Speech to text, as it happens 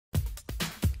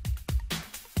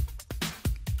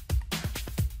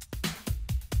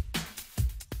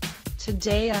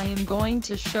Today I am going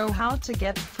to show how to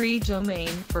get free domain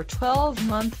for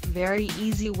 12-month very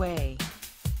easy way.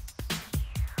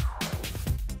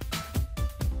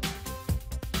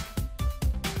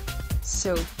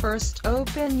 So first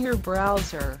open your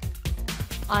browser.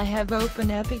 I have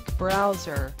opened Epic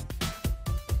browser.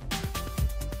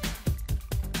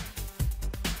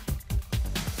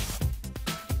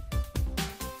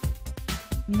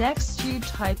 Next you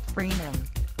type Freenom.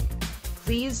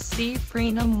 Please see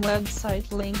Freenom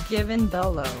website link given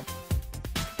below.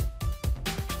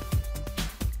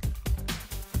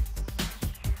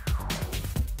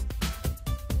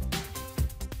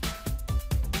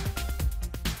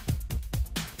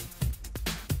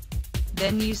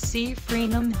 Then you see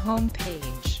Freenom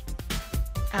homepage.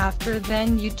 After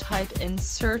then you type in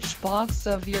search box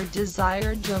of your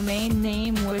desired domain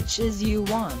name which is you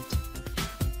want.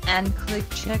 And click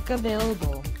check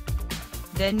available.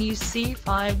 Then you see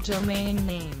 5 domain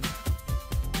name.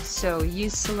 So you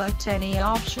select any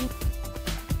option.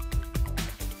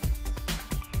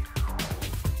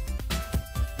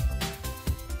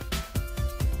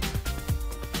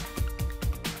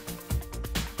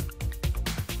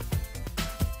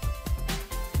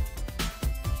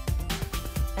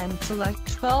 And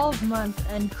select 12 month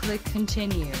and click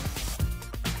continue.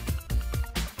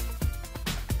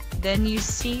 Then you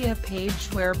see a page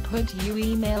where put your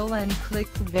email and click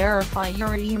verify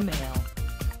your email.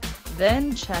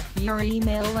 Then check your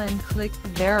email and click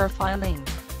verify link.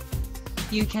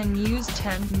 You can use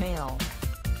temp mail.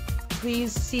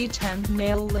 Please see temp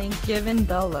mail link given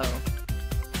below.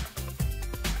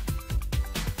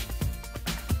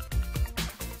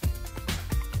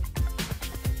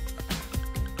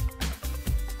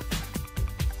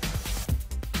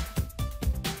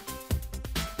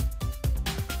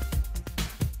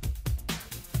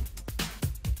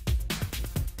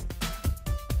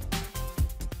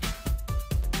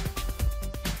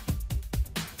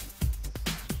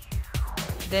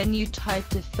 Then you type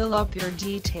to fill up your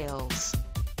details.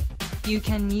 You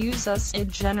can use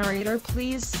ACID generator.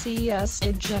 Please see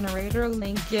ACID generator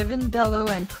link given below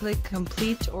and click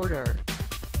complete order.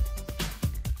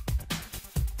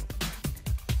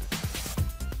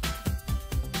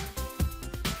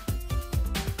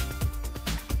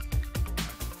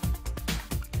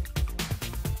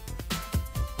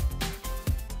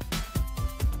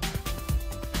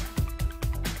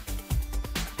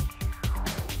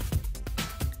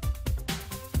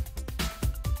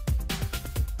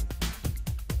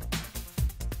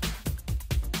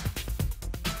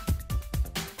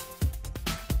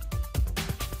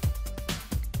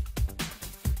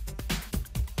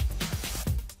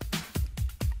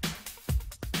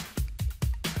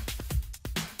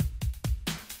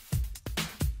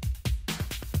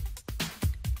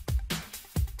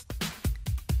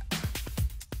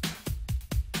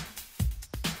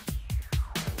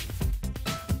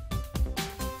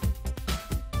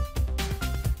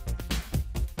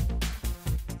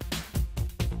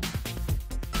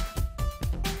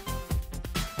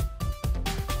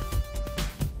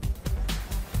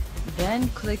 Then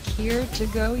click here to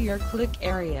go your click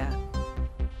area.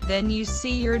 Then you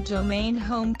see your domain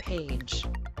home page.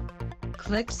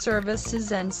 Click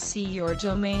services and see your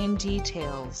domain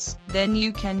details. Then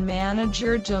you can manage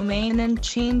your domain and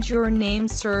change your name,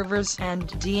 servers and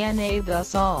DNA.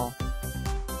 That's all.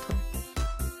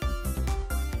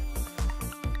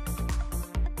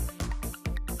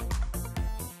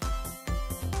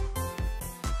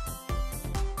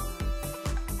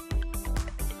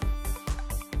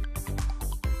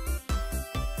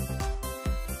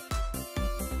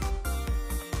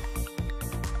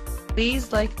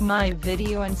 Please like my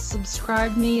video and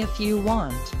subscribe me if you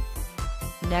want.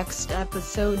 Next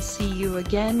episode see you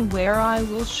again where I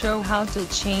will show how to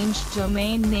change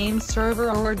domain name,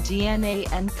 server or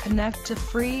DNA and connect to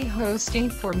free hosting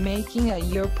for making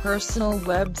your personal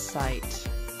website.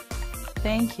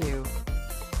 Thank you.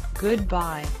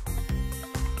 Goodbye.